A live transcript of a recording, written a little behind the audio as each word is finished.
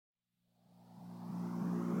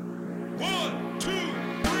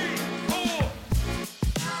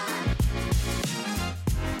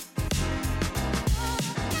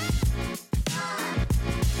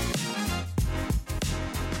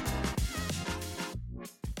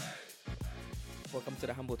Welcome to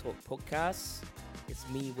the Humble Talk podcast. It's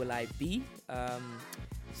me, Will I Be,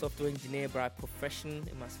 software engineer by profession.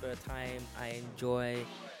 In my spare time, I enjoy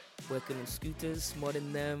working on scooters,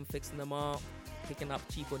 modding them, fixing them up, picking up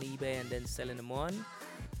cheap on eBay and then selling them on.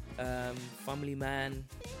 Family man,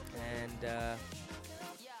 and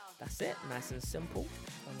that's it. Nice and simple.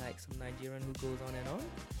 Unlike some Nigerian who goes on and on.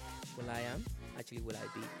 Will I am. Actually, Will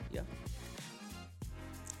I Be. Yeah.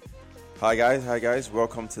 Hi guys,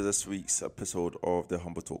 welcome to this week's episode of the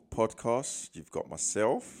Humble Talk podcast. You've got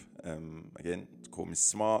myself, again, call me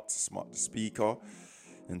Smart the speaker.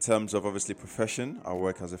 In terms of obviously profession, I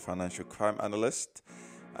work as a financial crime analyst,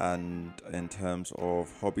 and in terms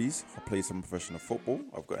of hobbies, I play some professional football.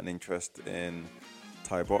 I've got an interest in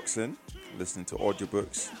Thai boxing, listening to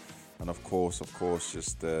audiobooks, and of course,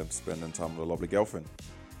 just spending time with a lovely girlfriend.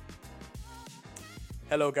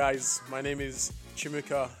 Hello guys, my name is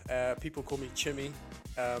Chimuka. People call me Chimmy.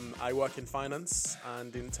 I work in finance,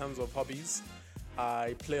 and in terms of hobbies,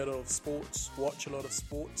 I play a lot of sports, watch a lot of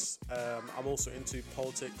sports. I'm also into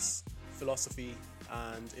politics, philosophy,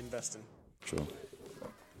 and investing. Sure.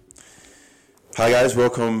 Hi guys,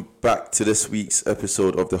 welcome back to this week's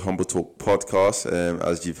episode of the Humble Talk podcast.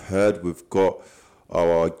 As you've heard, we've got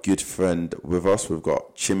our good friend with us. We've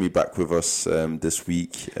got Chimmy back with us this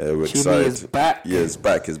week. We're excited. Is back. Yeah, he's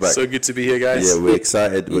back. So good to be here, guys. Yeah, we're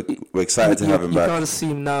excited. We're excited to have him back. You can't see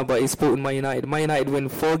him now, but he's supporting Man United. Man United win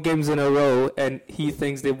 4 games in a row, and he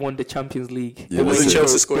thinks they won the Champions League. Yeah, what was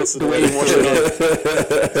Chelsea score yesterday? I didn't watch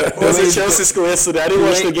it. What was the Chelsea score yesterday? I didn't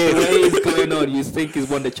watch the game. The way it's going on, you think he's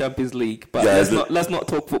won the Champions League, but let's not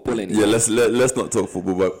talk football anymore. Yeah, let's not talk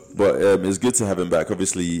football, but it's good to have him back.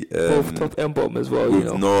 Obviously, both top and bottom as well.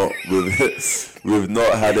 We've not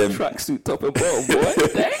had him tracksuit top and bottom, boy.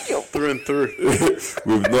 Damn, through and through.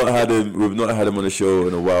 We've not had him on the show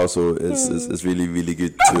in a while, so it's really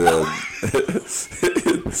good to.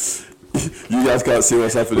 You guys can't see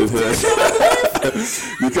what's happening here.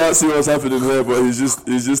 You can't see what's happening here, but he's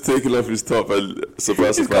just taking off his top and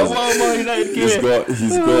surprise. He's got Man United gear.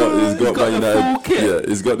 He's got Man United. Yeah,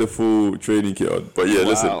 he's got the full training kit on. But yeah,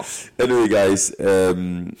 wow. Listen. Anyway, guys,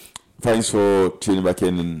 thanks for tuning back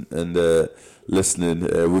in and listening.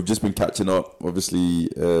 We've just been catching up, obviously.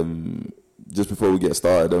 Just before we get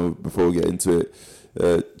started and before we get into it,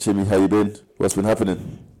 Chimmy, how you been? What's been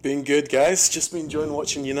happening? Been good, guys. Just been enjoying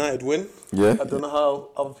watching United win. Yeah. I don't know how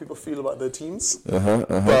other people feel about their teams.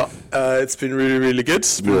 But it's been really good.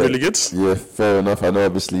 It's been really good. Yeah, fair enough. I know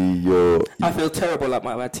obviously I feel terrible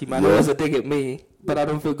about my team. I know it's a dig at me, but I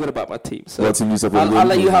don't feel good about my team. So what team do you support? I'll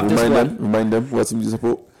let you have this one. Remind them. What team do you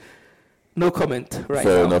support? No comment right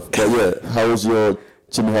fair now. Enough. But yeah, how was your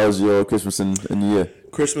Christmas and New Year?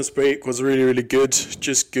 Christmas break was really good.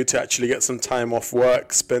 Just good to actually get some time off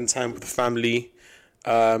work, spend time with the family,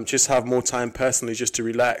 just have more time personally just to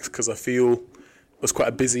relax, because I feel it was quite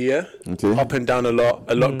a busy year. Okay. Up and down a lot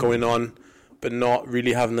going on, but not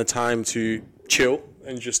really having the time to chill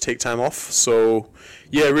and just take time off. So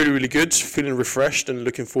yeah, really good. Feeling refreshed and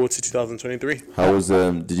looking forward to 2023. How was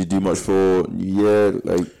did you do much for New Year?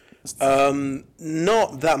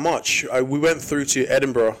 Not that much. We went through to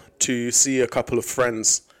Edinburgh to see a couple of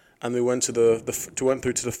friends, and we went to went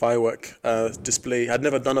through to the firework display. I'd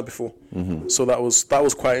never done it before, so that was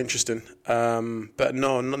quite interesting. But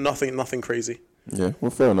no, nothing crazy. Yeah,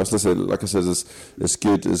 well, fair enough. Like I said, it's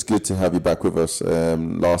good to have you back with us.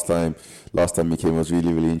 Last time you came was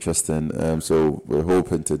really interesting. So we're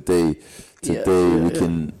hoping today we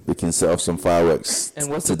can set off some fireworks. And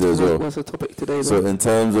what's today as well. What's the topic today? Though? So in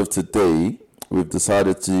terms of today, we've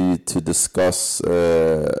decided to discuss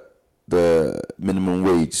the minimum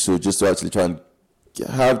wage. So just to actually try and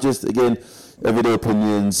have just again everyday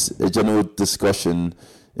opinions, a general discussion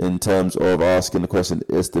in terms of asking the question: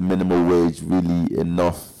 is the minimum wage really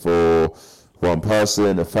enough for one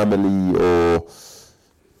person, a family, or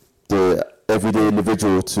the everyday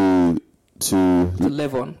individual to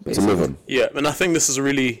live on, basically. To live on. Yeah, and I think this is a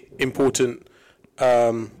really important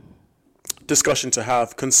discussion to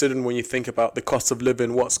have, considering when you think about the cost of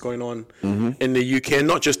living, what's going on in the UK, and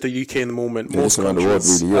not just the UK in the moment, most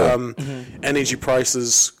countries, around the world, really, energy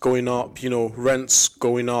prices going up, rents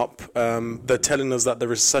going up. They're telling us that the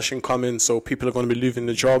recession coming, so people are going to be losing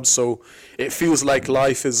their jobs. So it feels like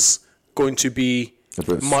life is going to be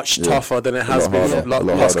much tougher than it has been for the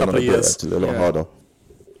last couple of years. A lot harder.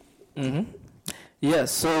 Yeah,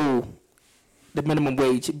 so the minimum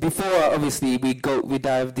wage. Before, obviously, we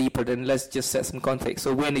dive deeper, then let's just set some context.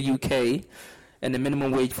 So we're in the UK, and the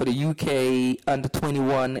minimum wage for the UK under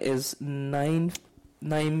 21 is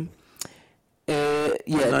 £9.18.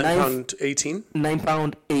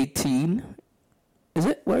 £9.18. Is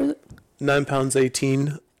it? Where is it?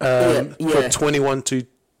 £9.18 Yeah. for 21 to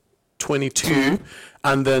 22,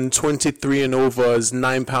 and then 23 and over is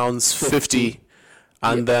 £9.50.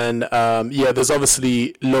 And then, there's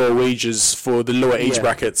obviously lower wages for the lower age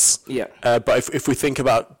brackets. Yeah. But if we think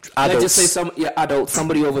about adults... Let's just say adult,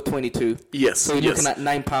 somebody over 22. Yes. So you're looking at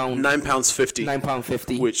 £9. £9.50.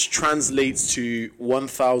 £9.50. Which translates to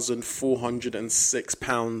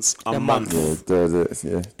 £1,406 a month. And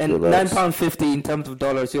 £9.50 in terms of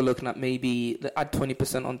dollars, you're looking at maybe add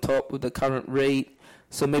 20% on top with the current rate.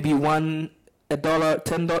 So maybe $1, $10,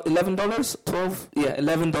 $11, $12,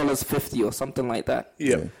 $11.50 or something like that.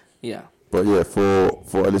 Yeah. But yeah, for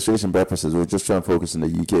illustration purposes, we're just trying to focus on the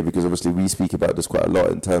UK because obviously we speak about this quite a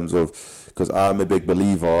lot in terms of, because I'm a big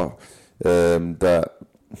believer that,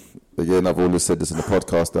 again, I've always said this in the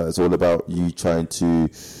podcast, that it's all about you trying to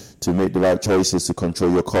make the right choices to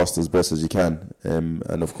control your cost as best as you can.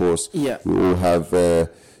 And of course, we all have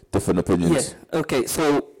different opinions. Yeah. Okay.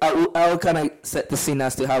 So I'll kind of set the scene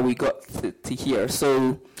as to how we got to here.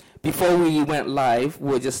 So before we went live,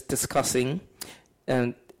 we were just discussing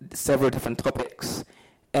several different topics,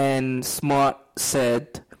 and Smart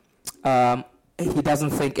said he doesn't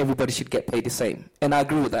think everybody should get paid the same, and I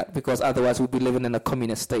agree with that because otherwise we'll be living in a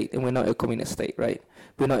communist state, and we're not a communist state, right?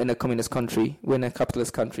 We're not in a communist country. We're in a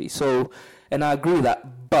capitalist country. So, and I agree with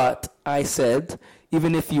that. But I said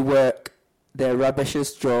even if you work the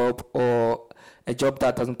rubbishest job or a job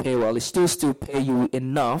that doesn't pay well, it still pay you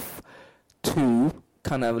enough to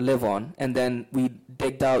kind of live on. And then we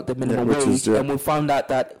digged out the minimum wage, and we found out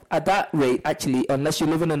that at that rate, actually, unless you're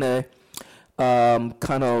living in a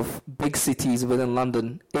kind of big cities within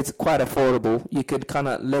London, it's quite affordable. You could kind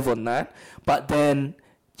of live on that. But then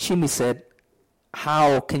Chimi said,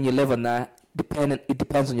 how can you live on that? It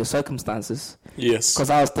depends on your circumstances. Yes. Because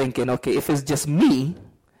I was thinking, okay, if it's just me,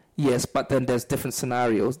 yes, but then there's different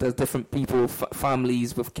scenarios. There's different people,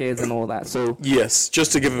 families with kids and all that. So yes,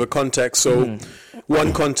 just to give it a context. So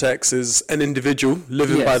one context is an individual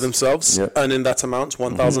living by themselves, earning that amount,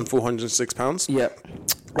 £1,406. Yeah.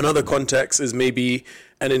 Another context is maybe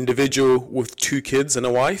an individual with 2 kids and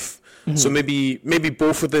a wife. So maybe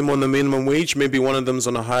both of them on the minimum wage. Maybe one of them's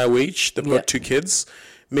on a higher wage. They've got 2 kids.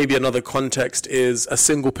 Maybe another context is a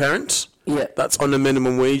single parent. Yeah. That's on the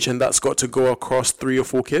minimum wage, and that's got to go across 3 or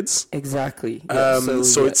 4 kids. Exactly.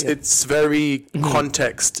 So it's very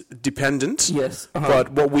context dependent. Yes.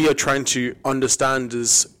 But what we are trying to understand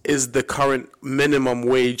is the current minimum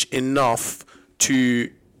wage enough to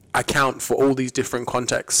account for all these different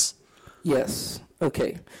contexts? Yes.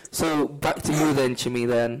 Okay. So back to you then, Chimi,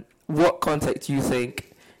 then. What context do you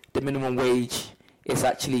think the minimum wage is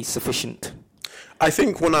actually sufficient? I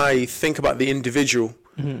think when I think about the individual,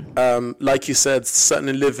 like you said,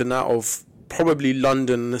 certainly living out of probably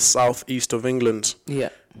London, the southeast of England,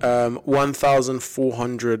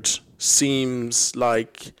 1,400 seems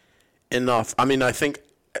like enough. I mean, I think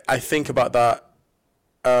about that.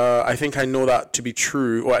 I think I know that to be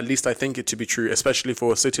true, or at least I think it to be true, especially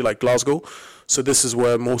for a city like Glasgow. So this is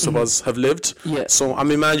where most of us have lived. Yeah. So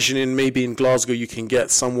I'm imagining maybe in Glasgow you can get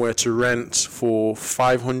somewhere to rent for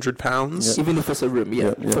 £500. Even if it's a room,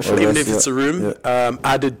 for sure. Even if it's a room,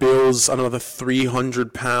 added bills, another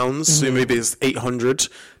 £300. So maybe it's 800.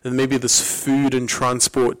 Then maybe this food and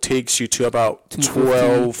transport takes you to about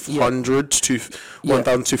 1,200 to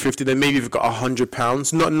 1,250. Then maybe you've got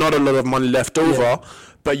 £100. Not a lot of money left over.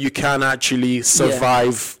 But you can actually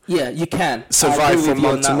survive. Yeah, you can survive from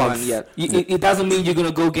month to month. It doesn't mean you're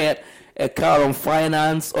gonna go get a car on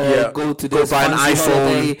finance or go to this buy an iPhone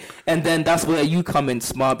holiday, and then that's where you come in,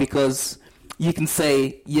 Smart, because you can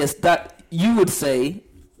say that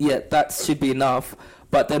should be enough.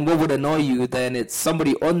 But then what would annoy you then? It's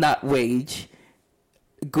somebody on that wage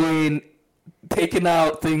taking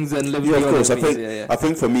out things and living. Yeah, of course. I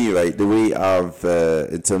think for me, right, the way I've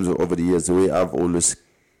in terms of over the years, the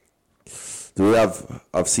way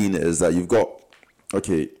I've seen it is that you've got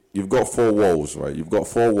 4 walls, right? You've got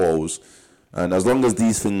 4 walls, and as long as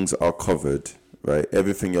these things are covered, right,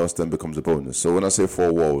 everything else then becomes a bonus. So when I say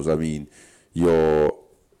 4 walls, I mean your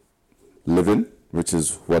living, which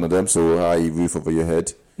is one of them. So high roof over your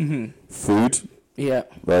head, food,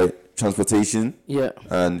 right, transportation,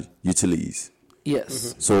 and utilities.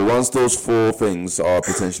 Yes. So once those 4 things are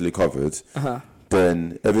potentially covered,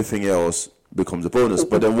 then everything else becomes a bonus.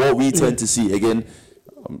 But then what we tend to see, again,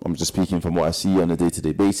 I'm just speaking from what I see on a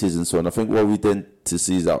day-to-day basis and so on, I think what we tend to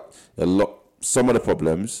see is that some of the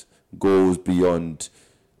problems goes beyond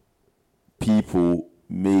people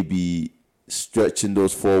maybe stretching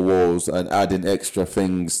those 4 walls and adding extra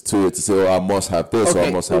things to it to say, I must have this or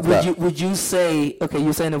I must have that. Would you say,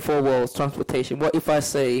 you're saying in 4 walls, transportation. What if I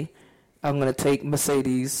say I'm going to take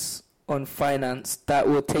Mercedes on finance that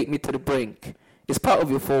will take me to the brink. It's part of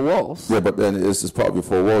your 4 walls. Yeah, but then it's part of your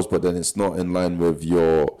 4 walls, but then it's not in line with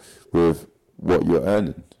what you're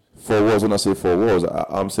earning. 4 walls, when I say 4 walls,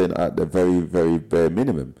 I'm saying at the very, very bare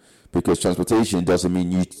minimum. Because transportation doesn't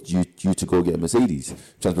mean you to go get a Mercedes.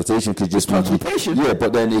 Transportation could just mean yeah,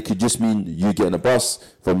 but then it could just mean you getting a bus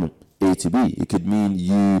from A to B. It could mean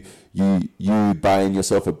you buying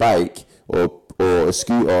yourself a bike or a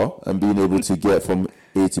scooter and being able to get from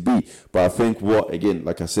A to B. But I think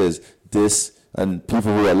like I says, this and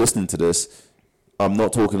people who are listening to this, I'm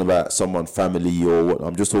not talking about someone family or what.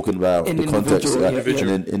 I'm just talking about the context of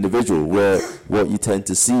an individual. Where what you tend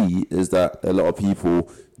to see is that a lot of people,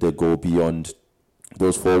 they go beyond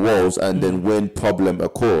those 4 walls, and then when problem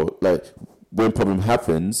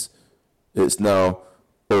happens, it's now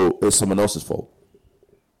it's someone else's fault.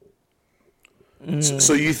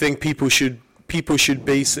 So you think people should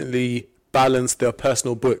basically balance their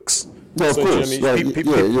personal books? Yeah, of course.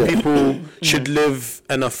 People should live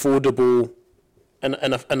an affordable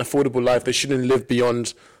life. They shouldn't live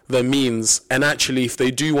beyond their means. And actually, if they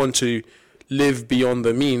do want to live beyond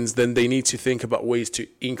their means, then they need to think about ways to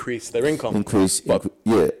increase their income. Increase your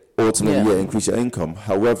income.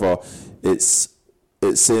 However, it's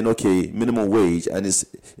saying, okay, minimum wage, and it's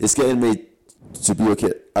getting made to be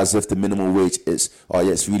okay as if the minimum wage is,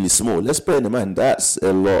 it's really small. Let's bear in mind, that's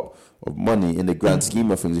a lot of money in the grand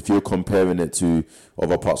scheme of things if you're comparing it to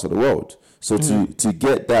other parts of the world. So to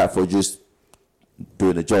get that for just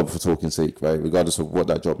doing a job, for talking sake, right, regardless of what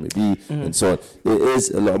that job may be and so on, it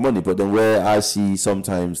is a lot of money. But then where I see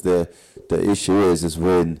sometimes the issue is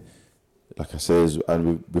when, like I said,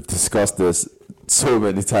 and we've discussed this so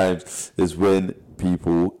many times, is when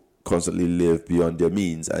people constantly live beyond their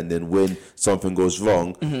means, and then when something goes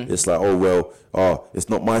wrong, it's like, it's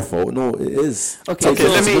not my fault. No, it is. Okay.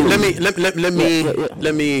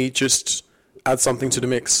 Let me just add something to the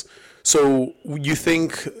mix. So you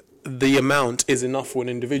think the amount is enough for an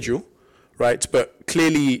individual, right? But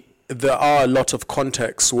clearly there are a lot of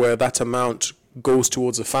contexts where that amount goes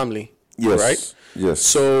towards a family, right? Yes.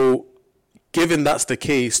 So given that's the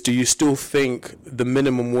case, do you still think the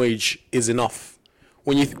minimum wage is enough?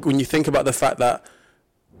 When you think about the fact that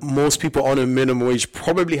most people on a minimum wage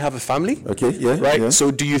probably have a family, right? Yeah.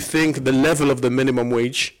 So do you think the level of the minimum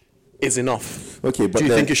wage is enough? Okay, but do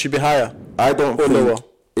you think it should be higher? I don't or think lower.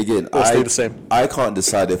 Again, or stay the same? I can't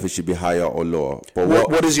decide if it should be higher or lower. But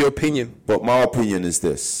what is your opinion? But my opinion is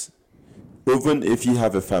this: even if you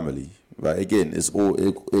have a family, right? Again,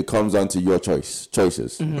 it comes down to your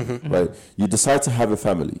choices, right? You decide to have a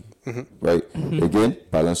family, right? Again,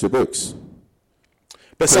 balance your books.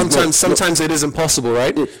 But sometimes it is impossible,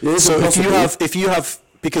 right? It is so impossible. if you have,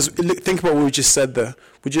 because think about what we just said there.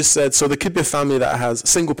 We just said, so there could be a family that has a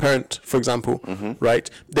single parent, for example, right?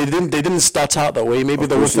 They didn't start out that way. Maybe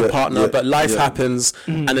they're with a partner, but life happens,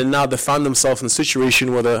 and then now they found themselves in a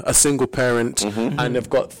situation where they're a single parent and they've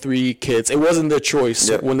got 3 kids. It wasn't their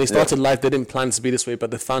choice. When they started life, they didn't plan to be this way,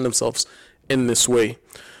 but they found themselves in this way.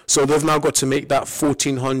 So they've now got to make that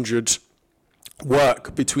 1,400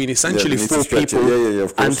 work between essentially 4 people,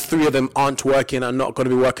 and 3 of them aren't working and not going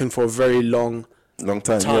to be working for a very long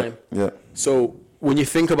time. So when you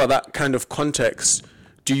think about that kind of context,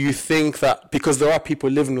 do you think that, because there are people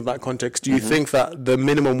living with that context, do you think that the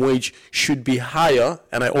minimum wage should be higher?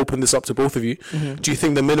 And I open this up to both of you. Do you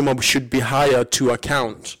think the minimum should be higher to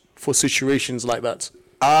account for situations like that?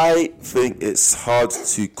 I think it's hard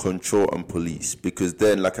to control and police, because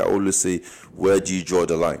then, like I always say, where do you draw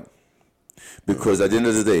the line? Because at the end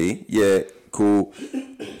of the day, cool,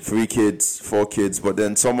 3 kids, 4 kids, but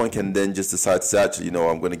then someone can then just decide to say, actually,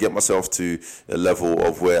 I'm going to get myself to a level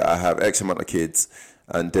of where I have X amount of kids,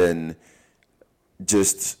 and then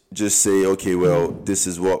just say, okay, well, this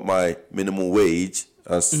is what my minimum wage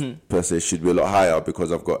as per se should be a lot higher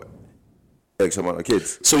because I've got X amount of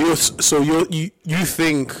kids. So you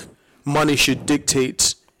think money should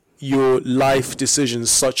dictate your life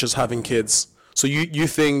decisions, such as having kids? So you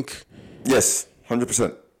think... Yes,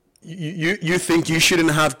 100%. You think you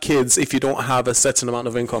shouldn't have kids if you don't have a certain amount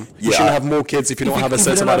of income? You shouldn't have more kids if you don't have a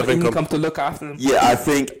certain amount of income to look after them. Yeah, I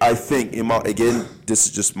think again, this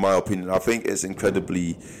is just my opinion. I think it's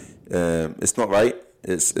incredibly, it's not right.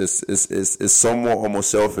 It's somewhat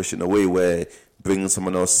almost selfish in a way, where bringing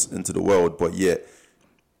someone else into the world, but yet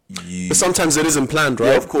but sometimes it isn't planned, right?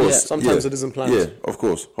 Yeah, of course. Yeah. Sometimes it isn't planned. Yeah, of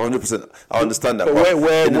course, 100%. I understand that. But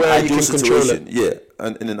where you can control it. Yeah,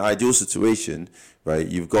 and in an ideal situation, right,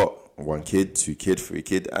 you've got 1 kid, 2 kid, 3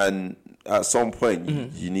 kid, and at some point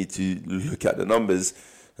you need to look at the numbers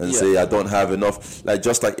and say I don't have enough. Like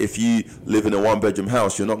just like if you live in a 1-bedroom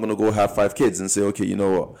house, you're not going to go have 5 kids and say, okay, you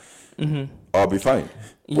know what, I'll be fine.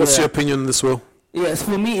 What's your opinion on this, Will? Yes,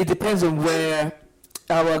 for me, it depends on where.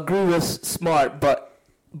 I will agree with Smart, but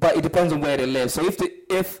it depends on where they live. So if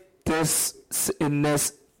in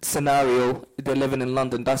this scenario they're living in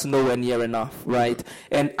London, that's nowhere near enough, right?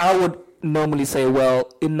 And I would normally say,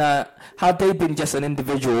 well, had they been just an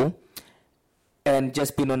individual and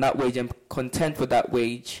just been on that wage and content with that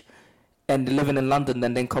wage, and living in London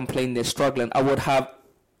and then complain they're struggling, I would have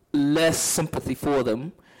less sympathy for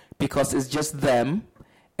them because it's just them.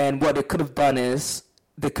 And what they could have done is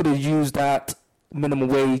they could have used that minimum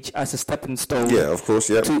wage as a stepping stone. Yeah, of course,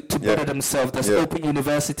 to better themselves. There's open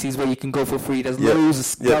universities where you can go for free. There's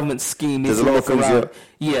loads of government schemes. There's a lot of things around.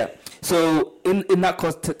 Yeah. So in that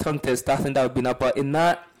context, I think that would be enough. But in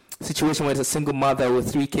that situation where it's a single mother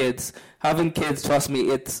with 3 kids, having kids, trust me,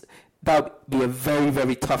 that would be a very,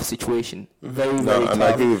 very tough situation. Very, very tough. And I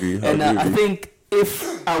agree with you. I think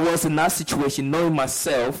if I was in that situation, knowing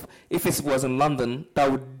myself, if it was in London,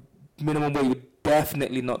 that would minimum wage would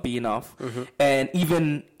definitely not be enough. And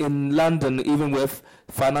even in London, even with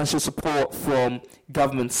financial support from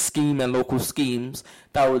government scheme and local schemes,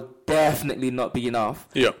 that would definitely not be enough.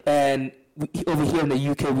 Yeah. And over here in the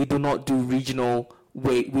UK, we do not do regional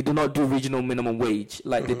minimum wage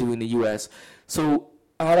like they do in the US. So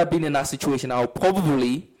had I been in that situation, I'll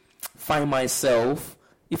probably find myself,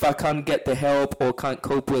 if I can't get the help or can't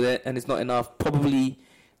cope with it and it's not enough, probably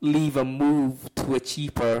leave and move to a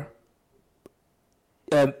cheaper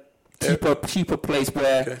place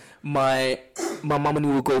where my money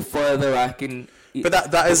will go further. I can,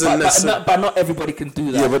 but that isn't necessary. But not everybody can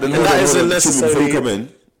do that. Yeah, but that isn't necessarily.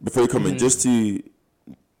 Before you come in, just to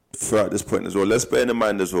throughout this point as well, let's bear in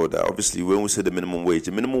mind as well that obviously when we say the minimum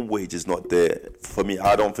wage is not there for me.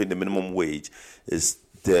 I don't think the minimum wage is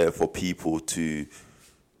there for people to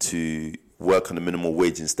work on the minimum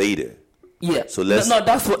wage and stay there. Yeah. So let's. No,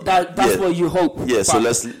 that's what you hope. Yeah. So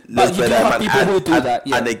let's bear that in mind. People who do that.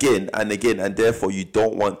 Yeah. And again, and therefore you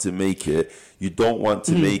don't want to make it. You don't want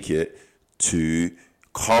to make it too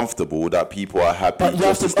comfortable that people are happy but you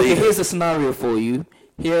have to stay there. Here's a scenario for you.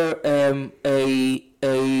 Here,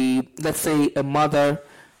 let's say a mother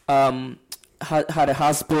had a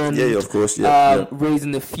husband. Yeah, of course.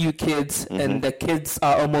 Raising a few kids, and the kids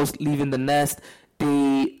are almost leaving the nest.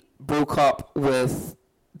 They broke up with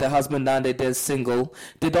the husband and they're single.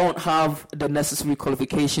 They don't have the necessary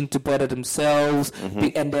qualification to better themselves,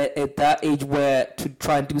 and they're at that age where to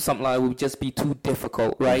try and do something like that would just be too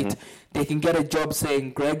difficult, right? They can get a job, say,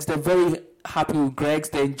 in Greggs. They're very happy with Greggs.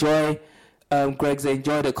 They enjoy Greggs. They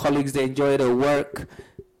enjoy their colleagues. They enjoy their work.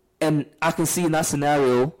 And I can see in that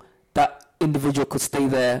scenario that individual could stay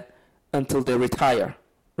there until they retire.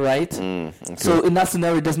 Right? Okay. So in that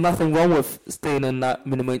scenario, there's nothing wrong with staying in that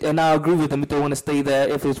minimum wage. And I agree with them if they want to stay there,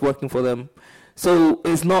 if it's working for them. So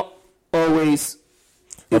it's not always...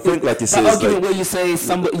 I think like you say... That argument where you say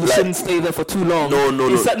somebody you shouldn't stay there for too long. No.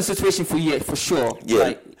 In certain situations for sure.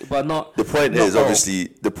 Yeah. But not... The point is, obviously,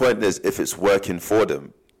 if it's working for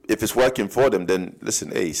them. If it's working for them, then listen,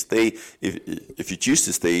 hey, stay. If you choose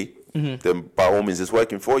to stay, then by all means it's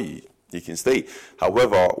working for you. You can stay.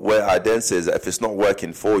 However, where I then say is that if it's not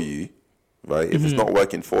working for you, right? If it's not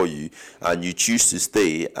working for you and you choose to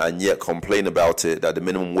stay and yet complain about it, that the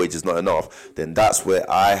minimum wage is not enough, then that's where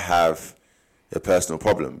I have a personal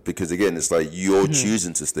problem. Because again, it's like you're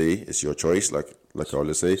choosing to stay. It's your choice, like I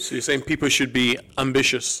always say. So you're saying people should be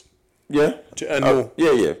ambitious? Yeah. To earn more.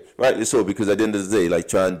 Yeah. Rightly so, because at the end of the day, like,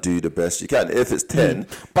 try and do the best you can. If it's 10...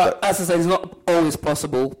 But as I said, it's not always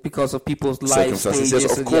possible because of people's life stages.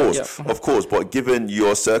 Yes, of course. But given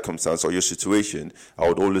your circumstance or your situation, I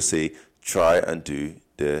would always say try and do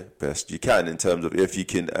the best you can in terms of if you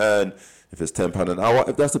can earn, if it's £10 an hour,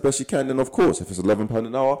 if that's the best you can, then of course. If it's £11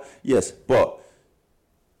 an hour, yes. But...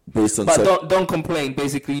 don't complain.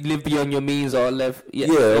 Basically, live beyond your means or live.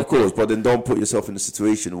 Of course, but then don't put yourself in a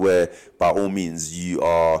situation where, by all means, you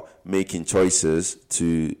are making choices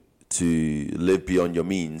to live beyond your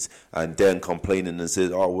means, and then complaining and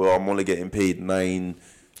says, "Oh well, I'm only getting paid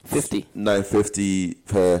 $9.50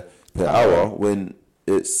 per hour," when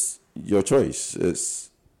it's your choice.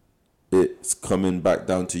 It's coming back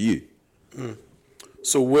down to you.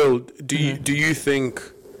 So, Will, do you think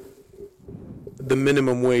the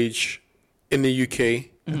minimum wage in the UK,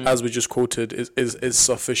 as we just quoted, is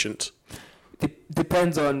sufficient?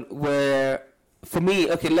 Depends on where. For me,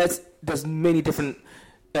 okay, there's many different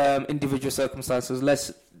individual circumstances.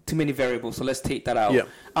 Let's too many variables, so let's take that out. Yeah.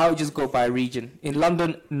 I would just go by region. In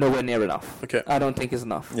London, nowhere near enough. Okay. I don't think it's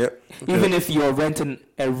enough. Yep. Even if you're renting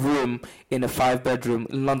a room in a 5-bedroom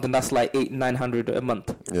in London, that's like $800-900 a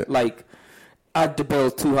month. Yeah. Like, add the bill,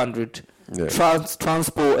 200. Yeah.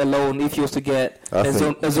 Transport alone, if you was to get I a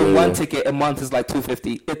think- zone yeah. 1 ticket a month is like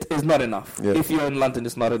 $250. It is not enough. Yeah. If you're in London,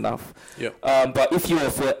 it's not enough. Yeah. But if you're,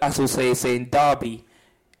 as I say in Derby,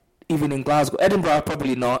 even in Glasgow, Edinburgh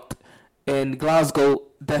probably not. In Glasgow,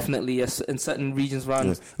 definitely, yes. In certain regions around.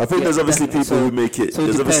 Yeah. I think there's obviously definitely. people who make it. So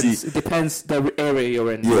There's it depends. obviously It depends the area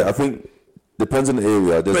you're in. yeah. I think depends on the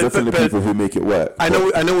area. There's But- definitely but- people who make it work. I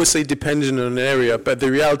know we say depending on an area, but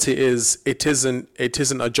the reality is it isn't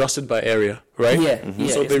adjusted by area, right? Yeah. Mm-hmm. Yeah.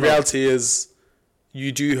 So it's the not. reality is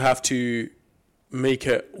you do have to make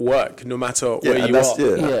it work no matter Yeah, where and you that's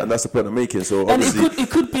are. Yeah. and that's the point I'm making. So And obviously, it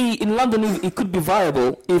could be in London. It could be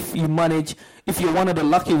viable if you manage. If you're one of the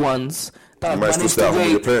lucky ones that You might still managed stay to at home with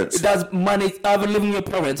your wait, parents. that's managed either living with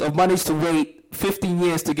your parents or managed to wait 15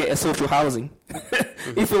 years to get a social housing.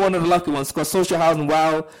 If you're one of the lucky ones, because social housing,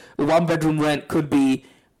 while a 1-bedroom rent could be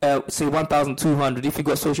say 1,200, if you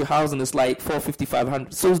got social housing, it's like 450,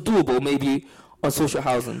 500. So it's doable maybe on social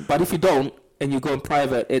housing. But if you don't and you go in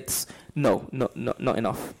private, it's not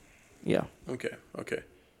enough. Yeah. Okay.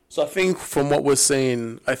 So I think from what we're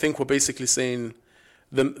saying, I think we're basically saying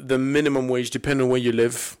the minimum wage, depending on where you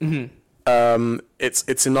live,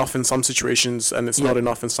 it's enough in some situations and it's Yeah. not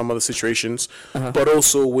enough in some other situations. Uh-huh. But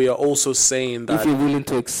also we are also saying If that you're willing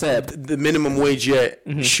to accept, the minimum wage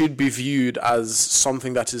should be viewed as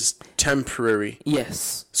something that is temporary.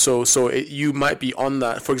 yes. So you might be on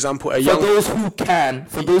that. For example, a For young those who can,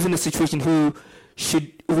 for those in a situation who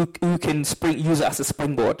can use it as a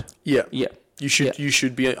springboard. yeah. Yeah. You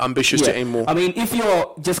should be ambitious Yeah. to aim more. I mean, if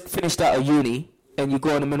you're just finished out of uni and you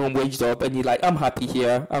go on a minimum wage job and you're like, I'm happy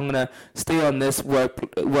here, I'm gonna stay on this work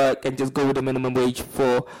and just go with the minimum wage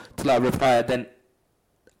till I retire, then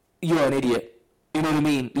you're an idiot. You know what I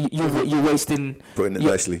mean? You're wasting. putting it you-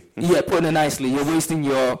 nicely. Yeah, putting it nicely. You're wasting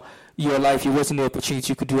your life. You're wasting the opportunity.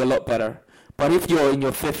 You could do a lot better. But if you're in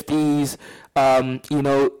your 50s,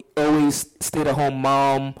 always stay-at-home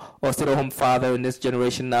mom or stay-at-home father in this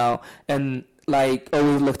generation now, and like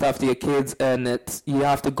always looked after your kids, and you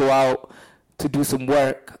have to go out to do some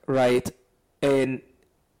work, right? And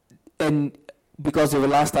because of your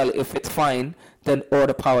lifestyle, if it's fine, then all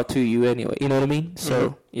the power to you anyway. You know what I mean?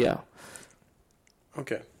 So yeah.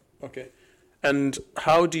 Okay. And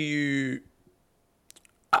how do you?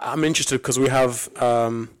 I'm interested because we have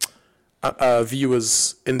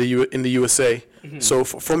viewers in the USA. So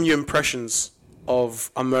from your impressions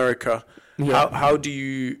of America, Yeah. how do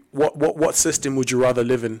you? What system would you rather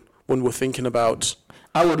live in when we're thinking about?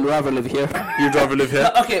 I would rather live here. You'd rather live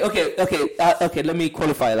here. Okay. Let me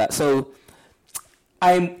qualify that. So,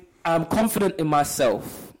 I'm confident in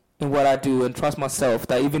myself, in what I do, and trust myself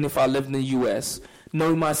that even if I live in the U.S.,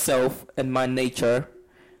 knowing myself and my nature,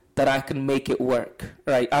 that I can make it work.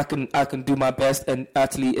 Right? I can do my best and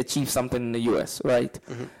actually achieve something in the U.S. Right?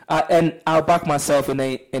 And I'll back myself in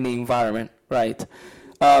the environment. Right?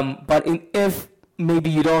 But if maybe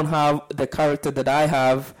you don't have the character that I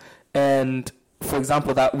have, and for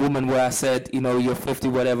example, that woman where I said, you're 50,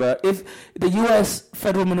 whatever. If the U.S.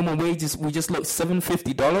 federal minimum wages, we just look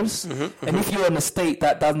 $750, and if you're in a state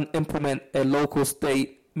that doesn't implement a local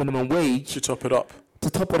state minimum wage To top it up.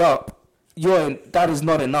 that is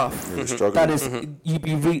not enough. You're struggling. That is, you'd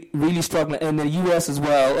be really struggling. And in the U.S. as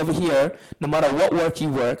well, over here, no matter what work you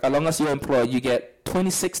work, as long as you're employed, you get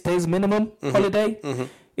 26 days minimum holiday.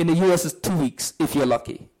 In the U.S., it's 2 weeks if you're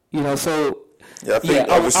lucky. So. Yeah, I think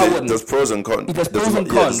obviously there's pros and cons. There's pros and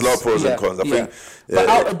cons. Yeah, there's a lot of pros and cons. I think. But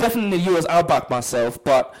I'll, definitely in the US, I'll back myself,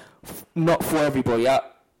 but not for everybody.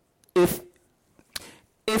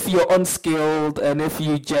 If you're unskilled and if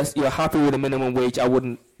you're happy with the minimum wage, I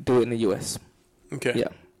wouldn't do it in the US. Okay. Yeah.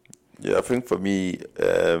 Yeah, I think for me,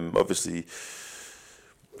 obviously,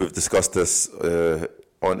 we've discussed this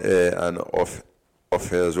on air and off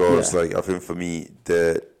air as well. Yeah. It's like I think for me,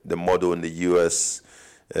 the model in the US.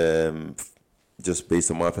 Just based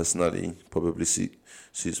on my personality, probably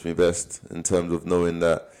suits me best in terms of knowing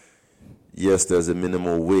that, yes, there's a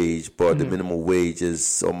minimal wage, but the minimal wage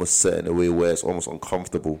is almost set in a way where it's almost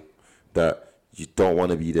uncomfortable, that you don't want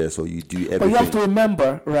to be there, so you do everything. But you have to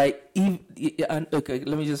remember, right?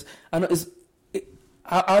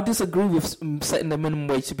 I disagree with setting the minimum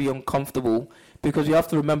wage to be uncomfortable, because you have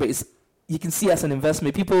to remember, you can see as an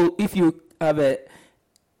investment. People, if you have a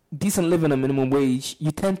decent living on minimum wage,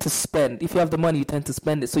 you tend to spend. If you have the money, you tend to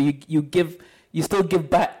spend it. So you still give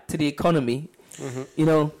back to the economy. You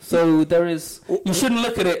know, so there is. You shouldn't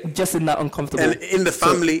look at it just in that uncomfortable. And in the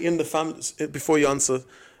family, before you answer,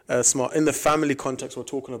 Smart, in the family context we're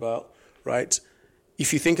talking about, right?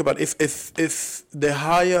 If you think about if the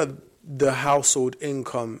higher the household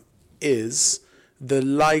income is, the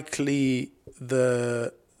likely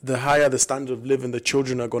the higher the standard of living the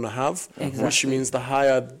children are going to have, which means the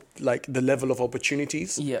higher like the level of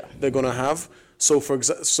opportunities they're going to have. So for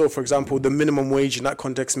example, the minimum wage in that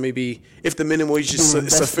context, maybe if the minimum wage is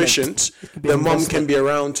sufficient, the mom can be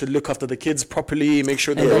around to look after the kids properly, make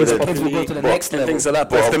sure they're raised properly, and things like that.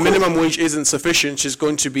 But if the minimum wage isn't sufficient, she's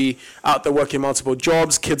going to be out there working multiple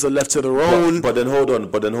jobs. Kids are left to their own. But then hold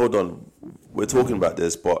on. We're talking about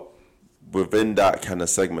this, but within that kind of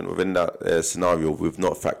segment, within that scenario, we've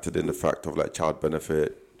not factored in the fact of like child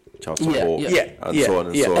benefit, child support, and so on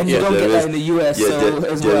and so on. And you don't get that in the US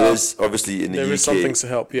there is obviously in the UK. There is some things to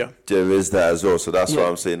help, There is that as well. So that's why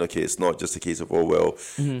I'm saying, okay, it's not just a case of,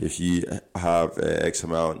 if you have X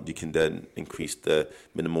amount, you can then increase the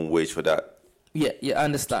minimum wage for that. I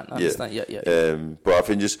understand. But I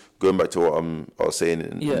think just going back to what I was saying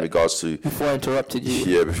in regards to... Before I interrupted you.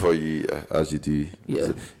 Yeah, before you, as you do.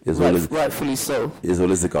 Yeah, rightfully so. It's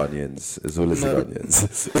always the Ghanaians.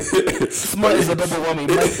 Smart is a double whammy.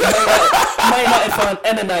 Might not have found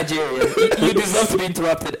any Nigerian. You deserve to be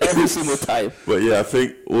interrupted every single time. But I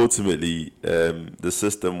think ultimately the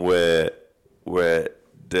system where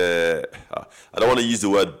I don't want to use the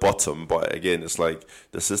word bottom, but again, it's like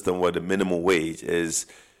the system where the minimum wage is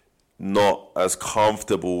not as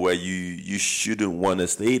comfortable, where you shouldn't want to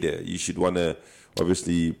stay there. You should want to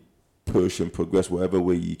obviously push and progress whatever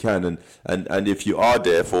way you can, and if you are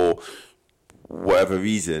there for whatever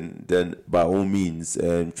reason, then by all means,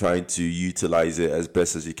 trying to utilize it as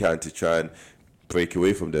best as you can to try and break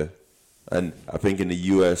away from there. And I think in the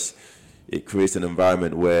US, it creates an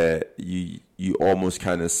environment where you almost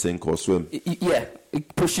kind of sink or swim.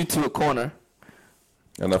 It pushes you to a corner.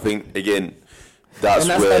 And I think again, that's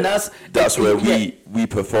where we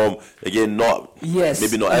perform. Again,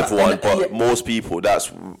 maybe not everyone, but most people.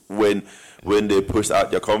 That's when they push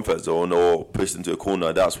out their comfort zone or push into a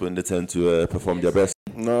corner. That's when they tend to perform their best.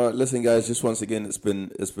 No, listen, guys. Just once again, it's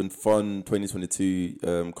been fun.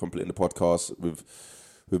 2022, completing the podcast.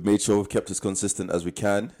 We've made sure we've kept as consistent as we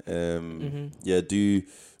can.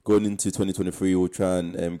 Going into 2023, we'll try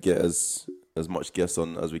and get as much guests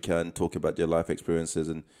on as we can, talk about their life experiences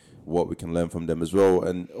and what we can learn from them as well.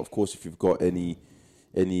 And of course, if you've got any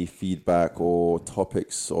feedback or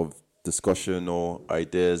topics of discussion or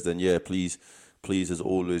ideas, then please as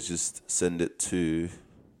always, just send it to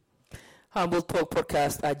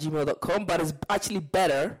humbletalkpodcast@gmail.com. But it's actually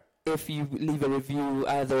better if you leave a review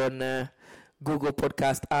either on Google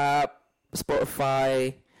Podcast app,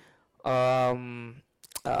 Spotify,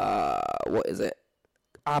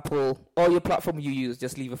 Apple, or your platform you use.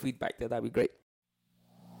 Just leave a feedback there. That'd be great.